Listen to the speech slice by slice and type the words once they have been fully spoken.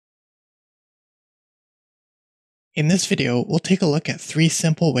In this video, we'll take a look at 3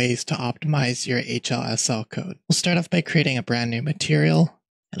 simple ways to optimize your HLSL code. We'll start off by creating a brand new material,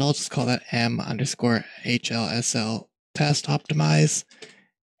 and I'll just call that m_HLSL test optimize.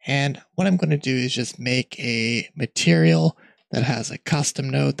 And what I'm going to do is just make a material that has a custom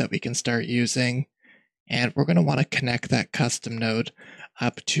node that we can start using. And we're going to want to connect that custom node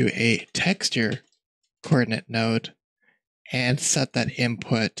up to a texture coordinate node and set that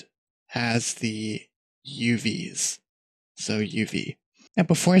input as the UVs, so UV. Now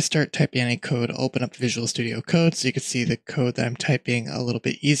before I start typing any code, I'll open up Visual Studio Code so you can see the code that I'm typing a little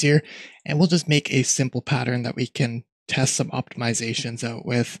bit easier, and we'll just make a simple pattern that we can test some optimizations out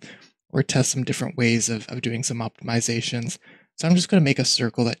with, or test some different ways of doing some optimizations. So I'm just going to make a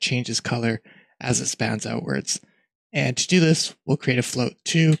circle that changes color as it spans outwards. And to do this, we'll create a float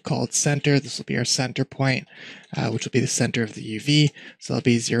 2 called center. This will be our center point, which will be the center of the UV. So it'll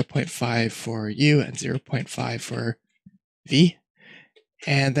be 0.5 for U and 0.5 for V.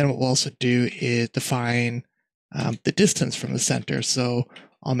 And then what we'll also do is define the distance from the center. So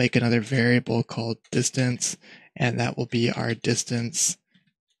I'll make another variable called distance, and that will be our distance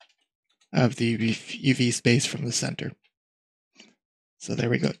of the UV space from the center. So there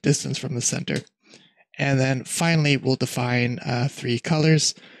we go, distance from the center. And then finally, we'll define 3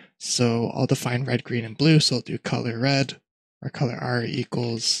 colors. So I'll define red, green, and blue. So I'll do color red, or color R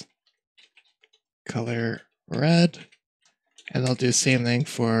equals color red. And I'll do the same thing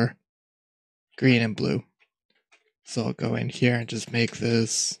for green and blue. So I'll go in here and just make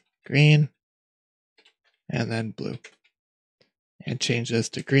this green and then blue. And change this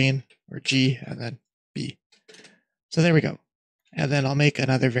to green, or G, and then B. So there we go. And then I'll make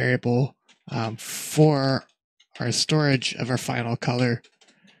another variable for our storage of our final color.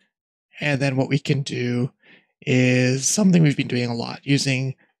 And then what we can do is something we've been doing a lot,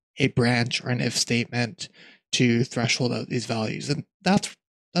 using a branch or an if statement to threshold out these values. And that's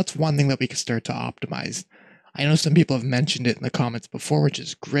one thing that we can start to optimize. I know some people have mentioned it in the comments before, which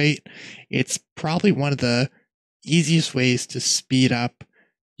is great. It's probably one of the easiest ways to speed up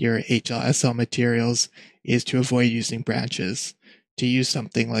your HLSL materials is to avoid using branches, to use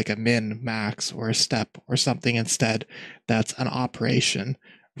something like a min, max, or a step, or something instead that's an operation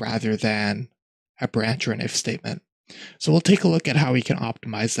rather than a branch or an if statement. So we'll take a look at how we can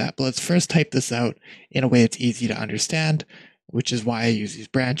optimize that, but let's first type this out in a way that's easy to understand, which is why I use these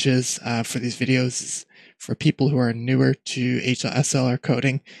branches for these videos. For people who are newer to HLSL or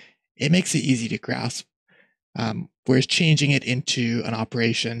coding, it makes it easy to grasp, whereas changing it into an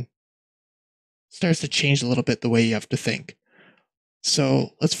operation starts to change a little bit the way you have to think.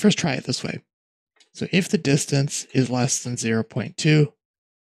 So let's first try it this way. So if the distance is less than 0.2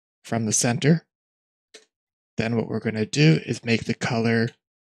 from the center, then what we're going to do is make the color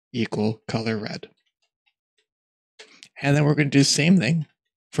equal color red. And then we're going to do the same thing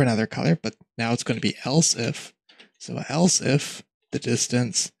for another color, but now it's going to be else if. So else if the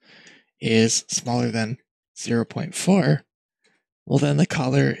distance is smaller than 0.4, well then the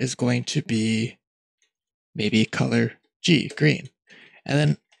color is going to be maybe color G, green. And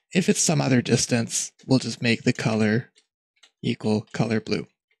then if it's some other distance, we'll just make the color equal color blue.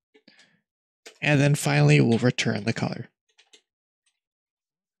 And then finally, we'll return the color.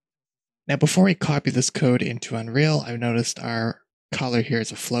 Now, before we copy this code into Unreal, I've noticed our color here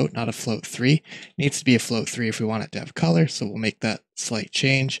is a float, not a float 3. It needs to be a float 3 if we want it to have color, so we'll make that slight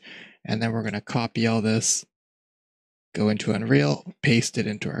change. And then we're going to copy all this, go into Unreal, paste it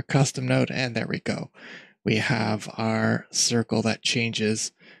into our custom node, and there we go. We have our circle that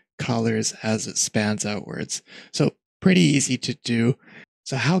changes colors as it spans outwards. So pretty easy to do.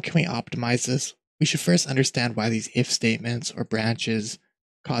 So how can we optimize this? We should first understand why these if statements or branches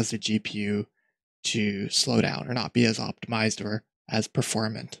cause the GPU to slow down or not be as optimized or as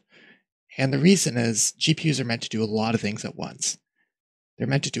performant. And the reason is GPUs are meant to do a lot of things at once. They're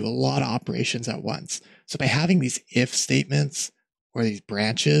meant to do a lot of operations at once. So by having these if statements or these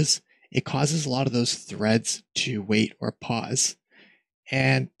branches, it causes a lot of those threads to wait or pause.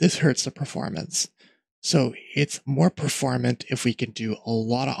 And this hurts the performance. So it's more performant if we can do a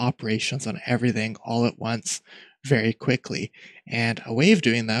lot of operations on everything all at once very quickly. And a way of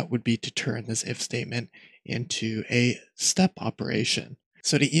doing that would be to turn this if statement into a step operation.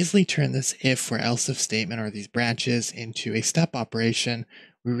 So to easily turn this if or else if statement or these branches into a step operation,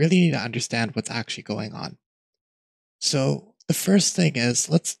 we really need to understand what's actually going on. So the first thing is,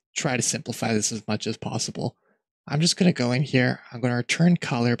 let's try to simplify this as much as possible. I'm just going to go in here, I'm going to return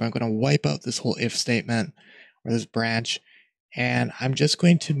color, but I'm going to wipe out this whole if statement or this branch, and I'm just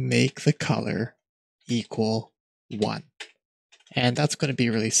going to make the color equal 1. And that's going to be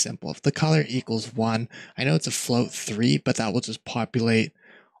really simple. If the color equals 1, I know it's a float 3, but that will just populate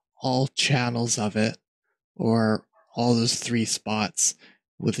all channels of it, or all those 3 spots,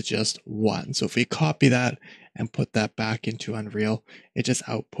 with just 1. So if we copy that and put that back into Unreal, it just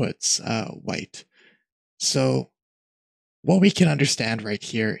outputs white. So what we can understand right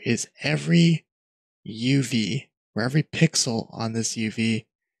here is every UV, or every pixel on this UV,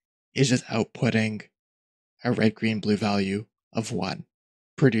 is just outputting a red, green, blue value of 1,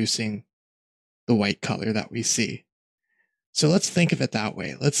 producing the white color that we see. So let's think of it that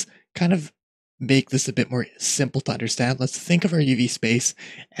way. Let's kind of make this a bit more simple to understand. Let's think of our UV space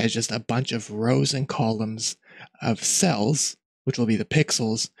as just a bunch of rows and columns of cells, which will be the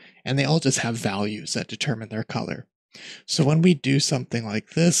pixels, and they all just have values that determine their color. So when we do something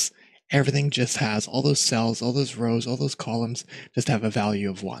like this, everything just has all those cells, all those rows, all those columns just have a value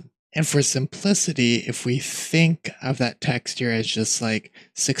of 1. And for simplicity, if we think of that texture as just like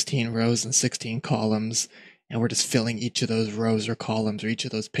 16 rows and 16 columns, and we're just filling each of those rows or columns or each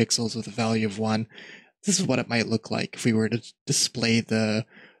of those pixels with a value of 1, this is what it might look like if we were to display the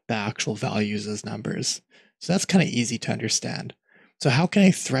actual values as numbers. So that's kind of easy to understand. So how can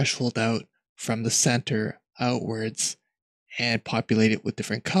I threshold out from the center outwards and populate it with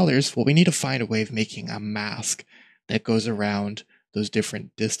different colors? Well, we need to find a way of making a mask that goes around those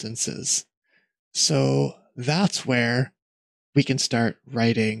different distances. So that's where we can start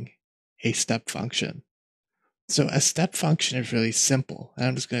writing a step function. So a step function is really simple. And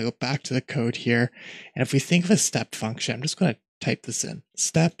I'm just going to go back to the code here. And if we think of a step function, I'm just going to type this in,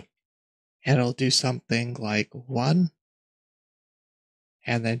 step, and it'll do something like 1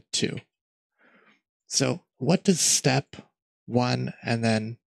 and then 2. So what does step 1 and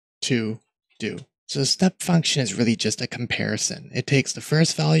then 2 do? So the step function is really just a comparison. It takes the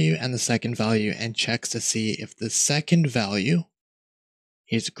first value and the second value and checks to see if the second value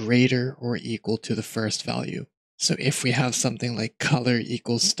is greater or equal to the first value. So if we have something like color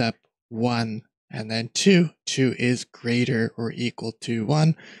equals step 1 and then 2, 2 is greater or equal to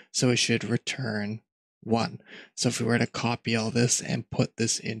 1, so it should return 1. So if we were to copy all this and put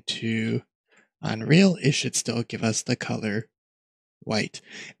this into Unreal, it should still give us the color white.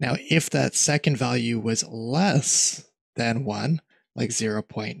 Now, if that second value was less than 1, like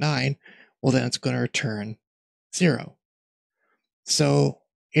 0.9, well, then it's going to return 0. So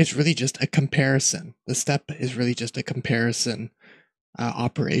it's really just a comparison. The step is really just a comparison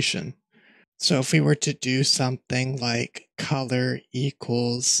operation. So if we were to do something like color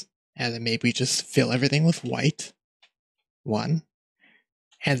equals, and then maybe just fill everything with white, 1,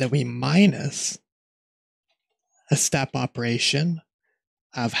 and then we minus a step operation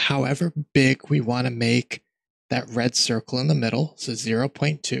of however big we want to make that red circle in the middle, so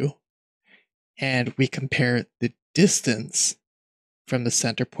 0.2, and we compare the distance from the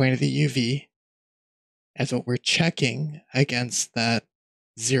center point of the UV as what we're checking against that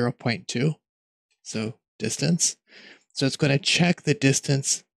 0.2, so distance. So it's going to check the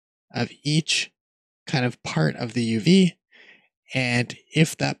distance of each kind of part of the UV, and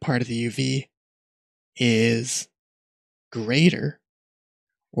if that part of the UV is greater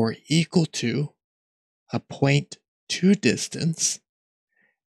or equal to a 0.2 distance,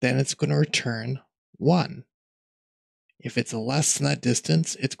 then it's going to return 1. If it's less than that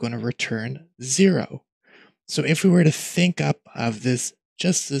distance, it's going to return 0. So if we were to think up of this,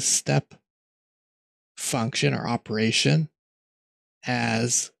 just this step function or operation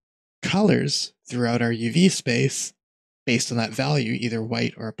as colors throughout our UV space, based on that value, either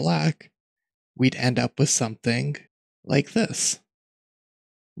white or black, we'd end up with something like this,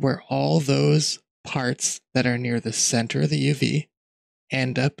 where all those parts that are near the center of the UV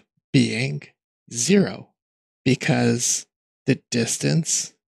end up being 0, because the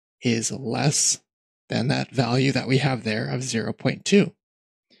distance is less than that value that we have there of 0.2.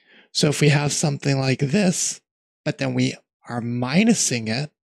 So if we have something like this, but then we are minusing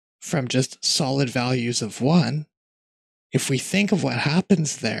it from just solid values of 1, if we think of what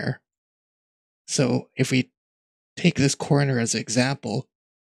happens there, so if we take this corner as an example,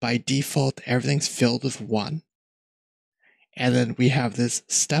 by default, everything's filled with 1. And then we have this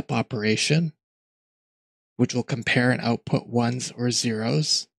step operation, which will compare and output 1s or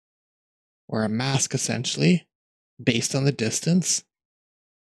 0s, or a mask essentially, based on the distance.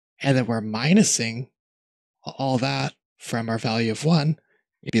 And then we're minusing all that from our value of 1.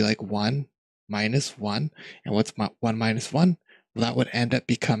 It'd be like 1 minus 1. And what's 1 minus 1? Well, that would end up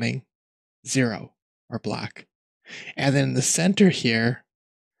becoming 0, or black. And then in the center here,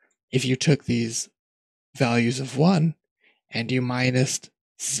 if you took these values of 1 and you minused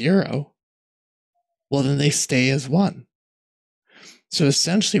 0, well, then they stay as 1. So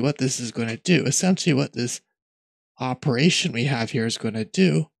essentially what this is going to do, essentially what this operation we have here is going to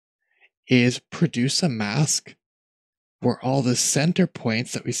do is produce a mask where all the center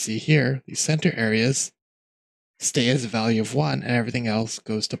points that we see here, these center areas, stay as a value of 1 and everything else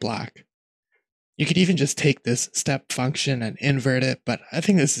goes to black. You could even just take this step function and invert it, but I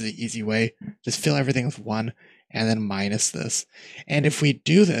think this is an easy way. Just fill everything with 1 and then minus this. And if we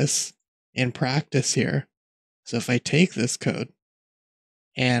do this in practice here, so if I take this code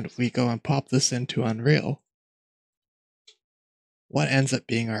and we go and pop this into Unreal, what ends up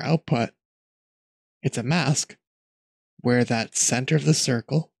being our output? It's a mask where that center of the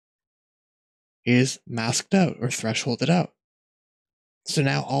circle is masked out or thresholded out. So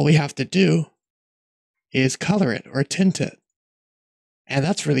now all we have to do is color it or tint it. And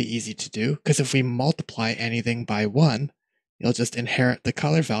that's really easy to do because if we multiply anything by 1, you'll just inherit the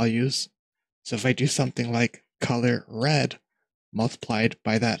color values. So if I do something like color red multiplied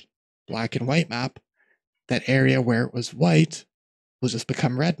by that black and white map, that area where it was white will just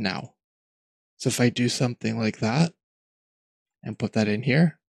become red now. So if I do something like that and put that in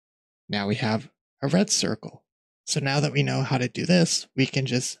here, now we have a red circle. So now that we know how to do this, we can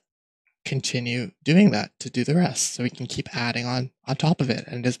just continue doing that to do the rest. So we can keep adding on top of it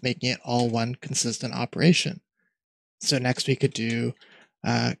and just making it all one consistent operation. So next we could do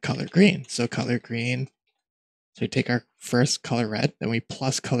color green. So color green, so we take our first color red, then we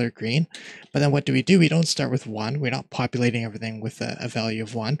plus color green. But then what do? We don't start with 1. We're not populating everything with a value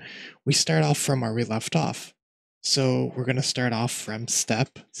of 1. We start off from where we left off. So we're going to start off from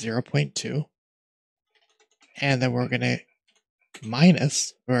step 0.2. And then we're going to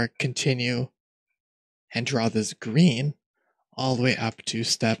minus or continue and draw this green all the way up to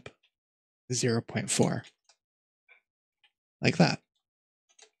step 0.4. Like that.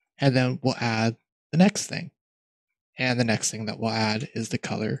 And then we'll add the next thing. And the next thing that we'll add is the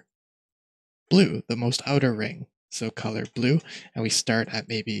color blue, the most outer ring. So color blue, and we start at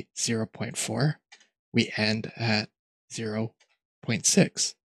maybe 0.4. We end at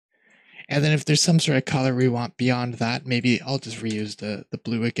 0.6. And then if there's some sort of color we want beyond that, maybe I'll just reuse the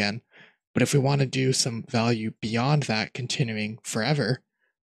blue again. But if we want to do some value beyond that, continuing forever,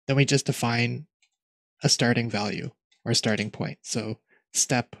 then we just define a starting value or a starting point. So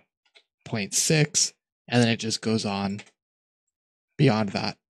step 0.6, and then it just goes on beyond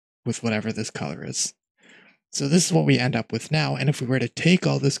that with whatever this color is. So this is what we end up with now. And if we were to take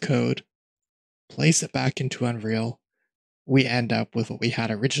all this code, place it back into Unreal, we end up with what we had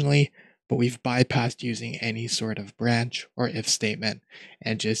originally, but we've bypassed using any sort of branch or if statement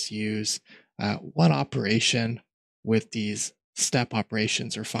and just use one operation with these step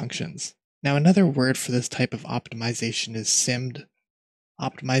operations or functions. Now, another word for this type of optimization is SIMD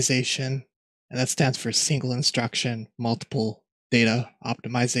optimization, and that stands for single instruction, multiple data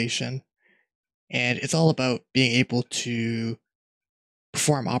optimization. And it's all about being able to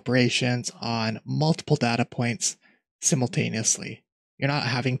perform operations on multiple data points simultaneously. You're not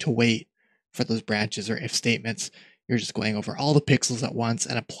having to wait for those branches or if statements. You're just going over all the pixels at once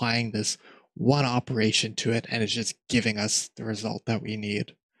and applying this one operation to it, and it's just giving us the result that we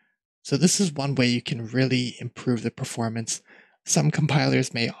need. So this is one way you can really improve the performance. Some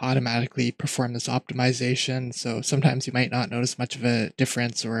compilers may automatically perform this optimization, so sometimes you might not notice much of a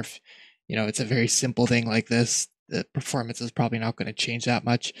difference, or if it's a very simple thing like this, the performance is probably not going to change that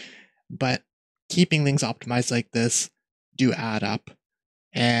much. But keeping things optimized like this do add up.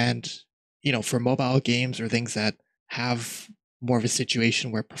 And for mobile games or things that have more of a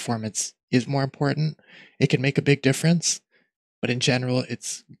situation where performance is more important, it can make a big difference. But in general,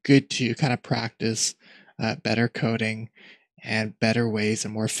 it's good to kind of practice better coding and better ways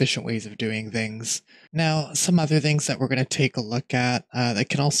and more efficient ways of doing things. Now, some other things that we're going to take a look at that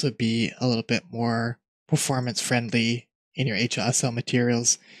can also be a little bit more performance friendly in your HLSL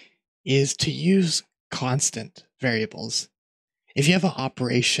materials is to use constant variables. If you have an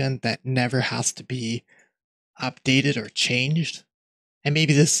operation that never has to be updated or changed, and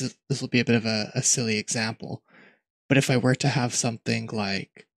maybe this will be a bit of a silly example, but if I were to have something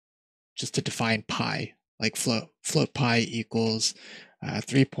like just to define pi, like float pi equals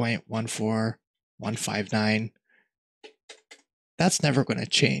 3.14159, that's never going to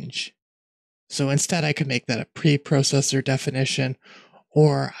change. So instead I could make that a preprocessor definition,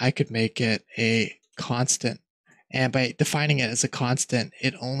 or I could make it a constant. And by defining it as a constant,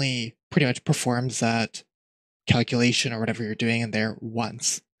 it only pretty much performs that calculation or whatever you're doing in there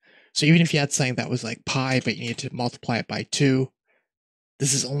once. So even if you had something that was like pi, but you need to multiply it by 2,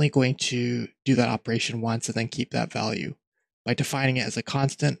 this is only going to do that operation once and then keep that value. By defining it as a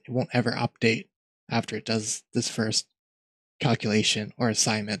constant, it won't ever update after it does this first calculation or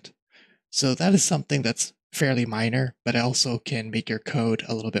assignment. So that is something that's fairly minor, but also can make your code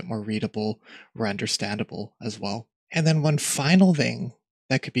a little bit more readable or understandable as well. And then one final thing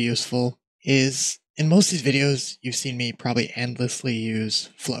that could be useful is in most of these videos, you've seen me probably endlessly use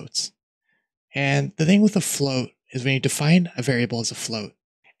floats. And the thing with a float is when you define a variable as a float,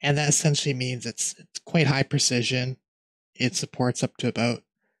 and that essentially means it's quite high precision. It supports up to about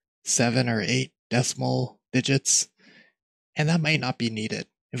 7 or 8 decimal digits, and that might not be needed.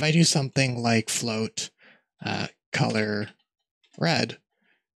 If I do something like float color red,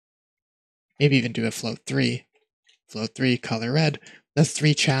 maybe even do a float 3 color red, that's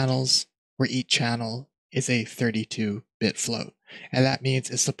 3 channels where each channel is a 32-bit float. And that means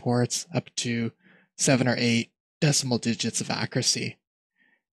it supports up to 7 or 8 decimal digits of accuracy.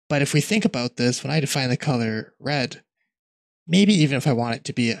 But if we think about this, when I define the color red, maybe even if I want it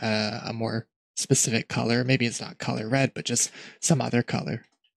to be a more specific color, maybe it's not color red, but just some other color,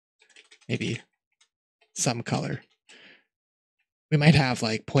 maybe some color. We might have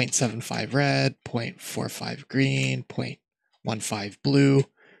like 0.75 red, 0.45 green, 0.15 blue.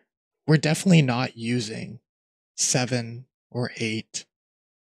 We're definitely not using 7 or 8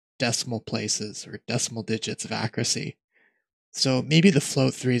 decimal places or decimal digits of accuracy. So maybe the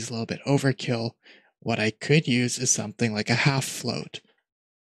float 3 is a little bit overkill. What I could use is something like a half float,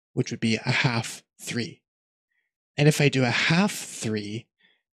 which would be a half 3. And if I do a half 3,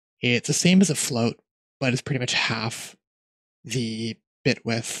 it's the same as a float, but it's pretty much half the bit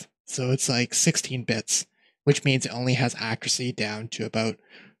width. So it's like 16 bits, which means it only has accuracy down to about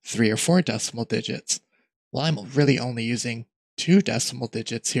 3 or 4 decimal digits. Well, I'm really only using 2 decimal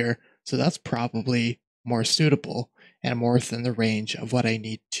digits here, so that's probably more suitable and more within the range of what I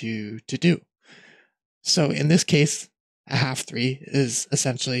need to do. So in this case, a half 3 is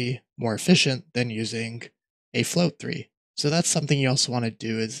essentially more efficient than using a float 3. So that's something you also want to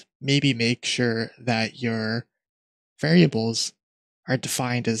do, is maybe make sure that your variables are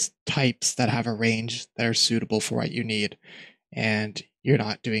defined as types that have a range that are suitable for what you need, and you're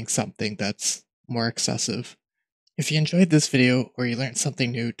not doing something that's more excessive. If you enjoyed this video or you learned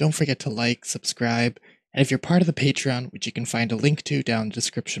something new, don't forget to like, subscribe, and if you're part of the Patreon, which you can find a link to down in the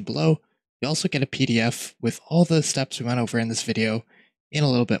description below, you also get a PDF with all the steps we went over in this video in a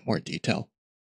little bit more detail.